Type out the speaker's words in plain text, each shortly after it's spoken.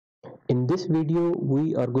In this video,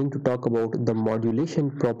 we are going to talk about the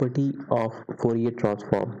modulation property of Fourier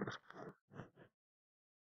transform.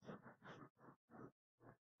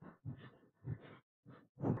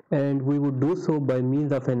 And we would do so by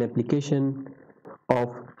means of an application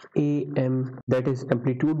of AM, that is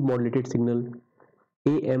amplitude modulated signal,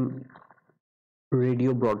 AM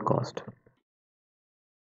radio broadcast.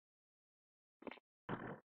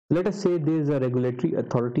 Let us say there is a regulatory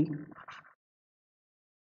authority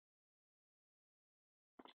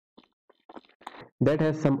that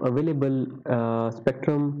has some available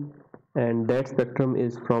spectrum, and that spectrum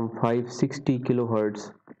is from 560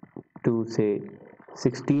 kilohertz to say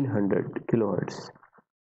 1600 kilohertz.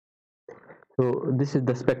 So this is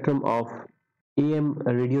the spectrum of AM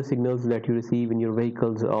radio signals that you receive in your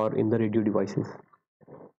vehicles or in the radio devices.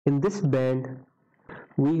 In this band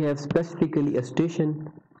we have specifically a station.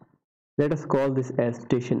 Let us call this as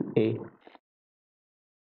station A,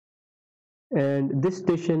 and this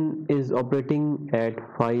station is operating at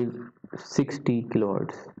 560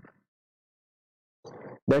 kilohertz.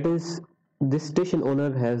 That is, this station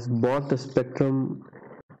owner has bought the spectrum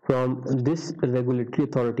from this regulatory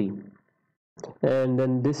authority, and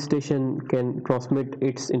then this station can transmit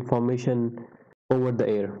its information over the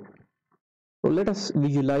air. So let us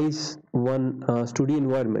visualize one studio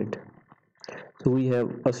environment. So we have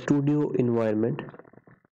a studio environment.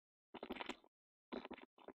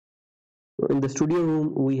 So in the studio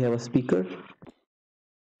room we have a speaker,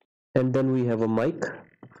 and then we have a mic.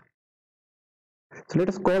 So let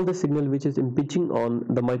us call the signal which is impinging on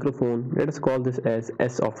the microphone, let us call this as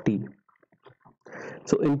S of t.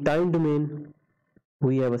 So in time domain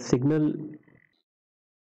we have a signal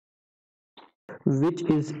which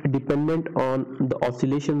is dependent on the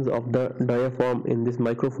oscillations of the diaphragm in this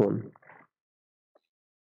microphone,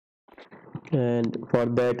 and for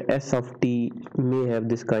that S of t may have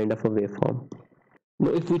this kind of a waveform.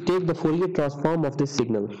 Now if we take the Fourier transform of this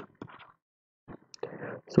signal,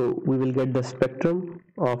 so we will get the spectrum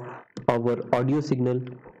of our audio signal,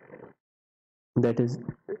 that is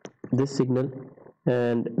this signal,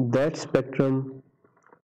 and that spectrum,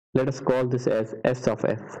 let us call this as S of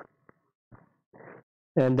f,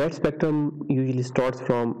 and that spectrum usually starts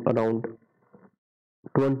from around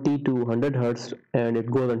 20 to 100 hertz and it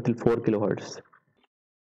goes until 4 kilohertz.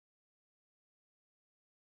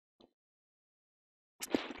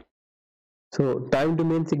 So time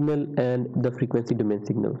domain signal and the frequency domain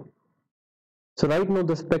signal. So right now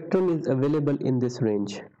the spectrum is available in this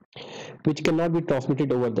range, which cannot be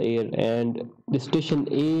transmitted over the air, and the station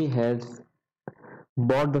A has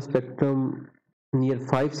bought the spectrum near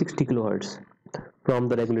 560 kilohertz from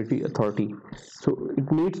the regulatory authority. So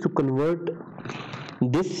it needs to convert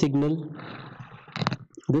this signal,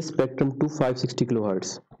 this spectrum, to 560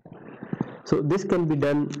 kilohertz. So this can be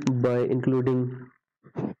done by including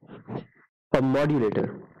a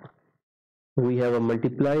modulator. We have a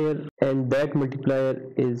multiplier, and that multiplier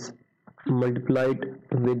is multiplied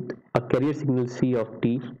with a carrier signal C of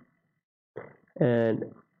t, and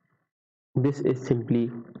this is simply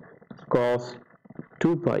cos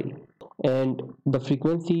 2 pi, and the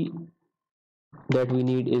frequency that we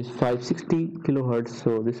need is 560 kilohertz,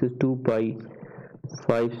 so this is 2 pi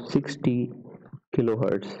 560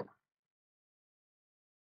 kilohertz.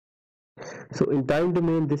 So in time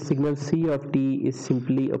domain this signal C of t is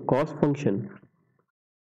simply a cos function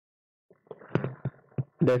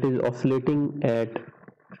that is oscillating at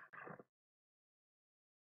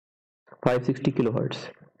 560 kilohertz.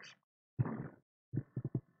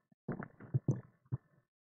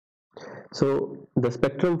 So the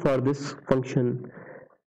spectrum for this function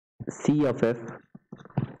C of f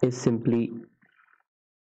is simply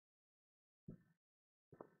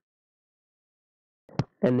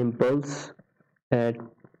an impulse at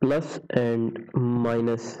plus and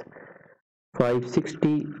minus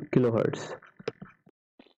 560 kilohertz.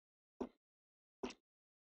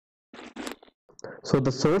 So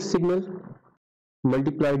the source signal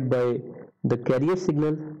multiplied by the carrier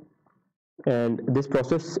signal, and this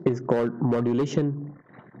process is called modulation,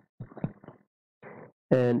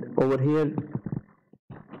 and over here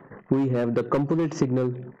we have the component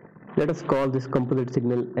signal. Let us call this component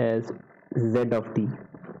signal as Z of t,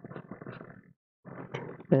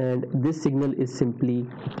 and this signal is simply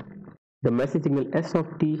the message signal S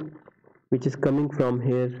of t, which is coming from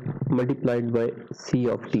here, multiplied by C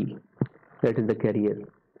of t, that is the carrier,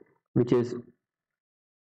 which is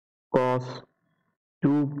cos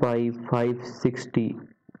 2 pi 560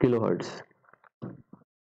 kilohertz.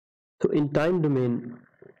 So in time domain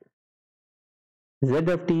Z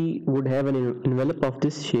of t would have an envelope of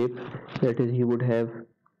this shape, that is, you would have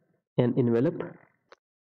an envelope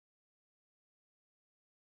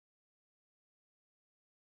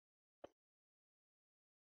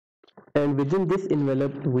and within this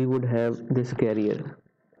envelope we would have this carrier.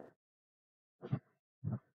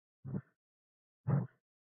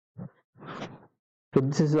 So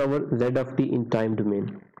this is our z of t in time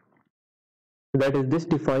domain. That is, this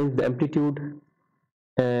defines the amplitude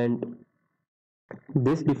and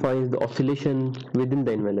this defines the oscillation within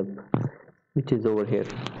the envelope, which is over here.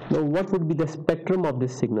 Now what would be the spectrum of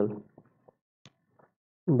this signal?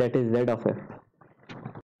 That is z of f.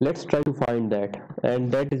 Let's try to find that,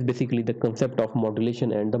 and that is basically the concept of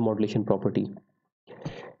modulation and the modulation property.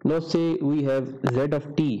 Now say we have z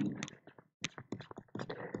of t,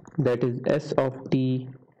 that is s of t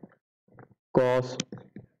cos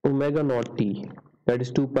omega naught t, that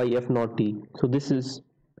is 2 pi f naught t. So this is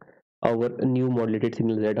our new modulated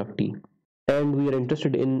signal z of t, and we are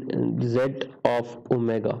interested in z of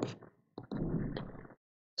omega.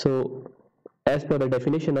 So as per the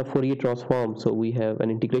definition of Fourier transform, so we have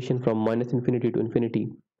an integration from minus infinity to infinity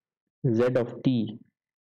z of t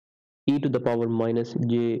e to the power minus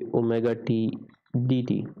j omega t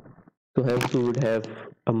dt. So hence we would have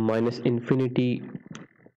a minus infinity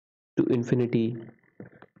to infinity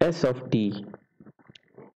s of t,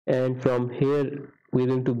 and from here we're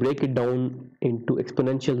going to break it down into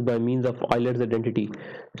exponentials by means of Euler's identity.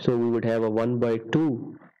 So we would have a 1 by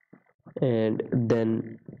 2 and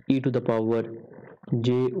then e to the power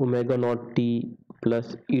j omega naught t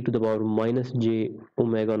plus e to the power minus j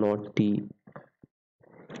omega naught t,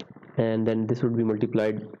 and then this would be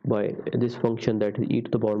multiplied by this function, that is e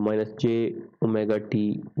to the power minus j omega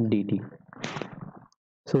t dt.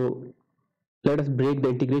 So let us break the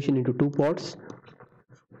integration into two parts.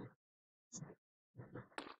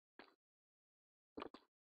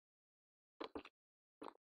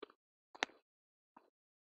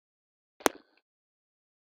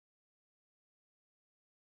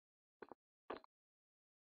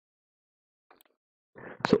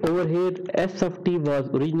 So over here s of t was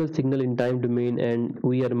original signal in time domain, and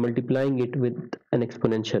we are multiplying it with an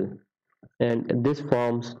exponential, and this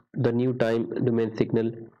forms the new time domain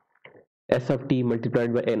signal s of t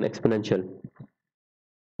multiplied by an exponential.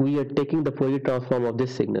 We are taking the Fourier transform of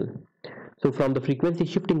this signal. So from the frequency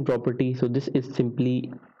shifting property, so this is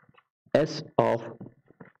simply s of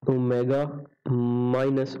omega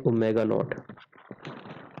minus omega naught,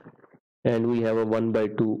 and we have a 1 by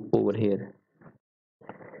 2 over here.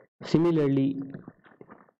 Similarly,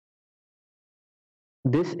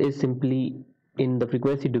 this is simply in the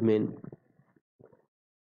frequency domain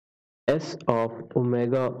s of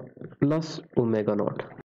omega plus omega naught.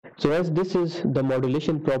 So as this is the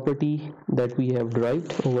modulation property that we have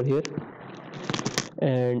derived over here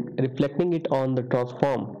and reflecting it on the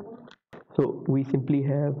transform, so we simply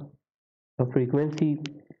have a frequency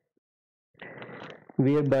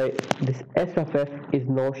whereby this s of f is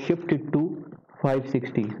now shifted to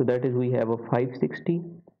 560. So that is, we have a 560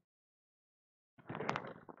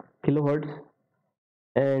 kilohertz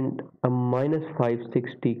and a minus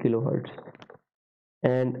 560 kilohertz,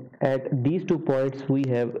 and at these 2 points we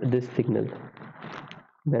have this signal,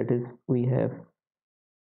 that is we have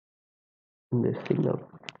this signal.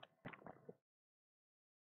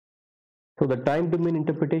 So the time domain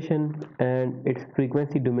interpretation and its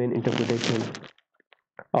frequency domain interpretation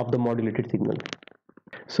of the modulated signal.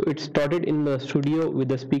 So it started in the studio with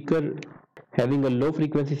the speaker having a low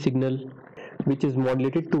frequency signal which is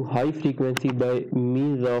modulated to high frequency by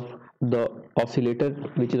means of the oscillator,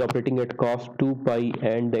 which is operating at cos 2 pi,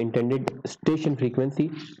 and the intended station frequency,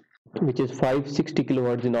 which is 560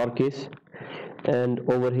 kilohertz in our case. And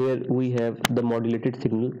over here we have the modulated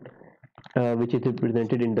signal, which is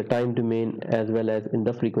represented in the time domain as well as in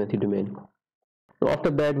the frequency domain. So after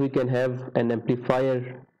that we can have an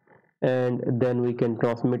amplifier, and then we can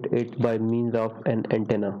transmit it by means of an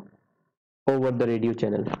antenna over the radio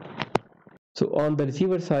channel. So on the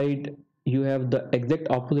receiver side you have the exact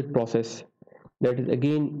opposite process, that is,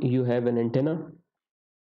 again you have an antenna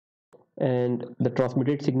and the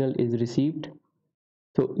transmitted signal is received.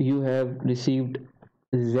 So you have received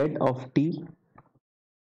z of t,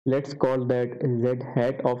 let's call that z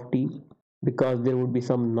hat of t because there would be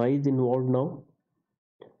some noise involved now,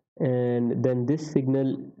 and then this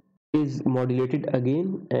signal is modulated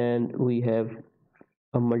again and we have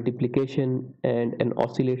a multiplication and an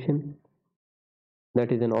oscillation, that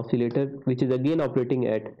is an oscillator which is again operating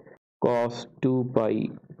at cos 2 pi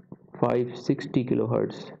 560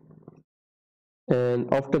 kilohertz,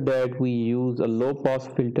 and after that we use a low pass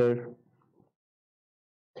filter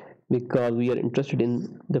because we are interested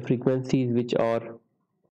in the frequencies which are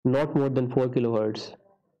not more than 4 kilohertz,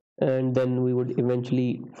 and then we would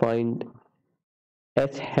eventually find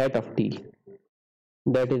s hat of t.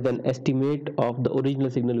 that is an estimate of the original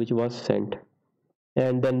signal which was sent,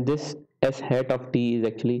 and then this s hat of t is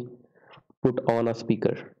actually put on a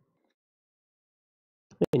speaker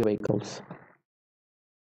in vehicles.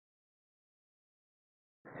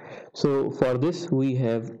 So for this we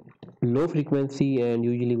have low frequency, and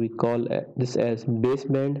usually we call this as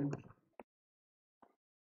baseband,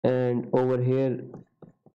 and over here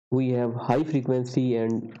we have high frequency,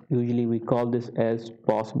 and usually we call this as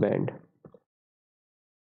pass band.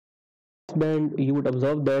 Band, you would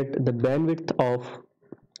observe that the bandwidth of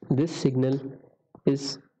this signal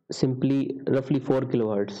is simply roughly 4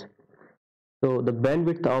 kilohertz. So the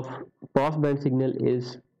bandwidth of pass band signal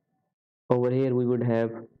is, over here we would have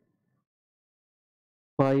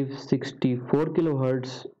 564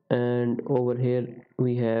 kilohertz, and over here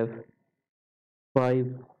we have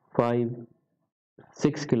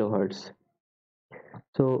 556 kilohertz.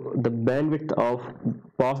 So the bandwidth of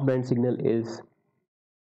pass band signal is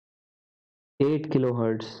 8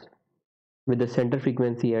 kilohertz with the center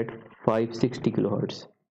frequency at 560 kilohertz.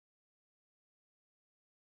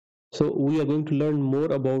 So we are going to learn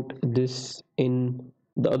more about this in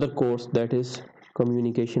the other course, that is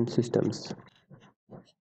communication systems.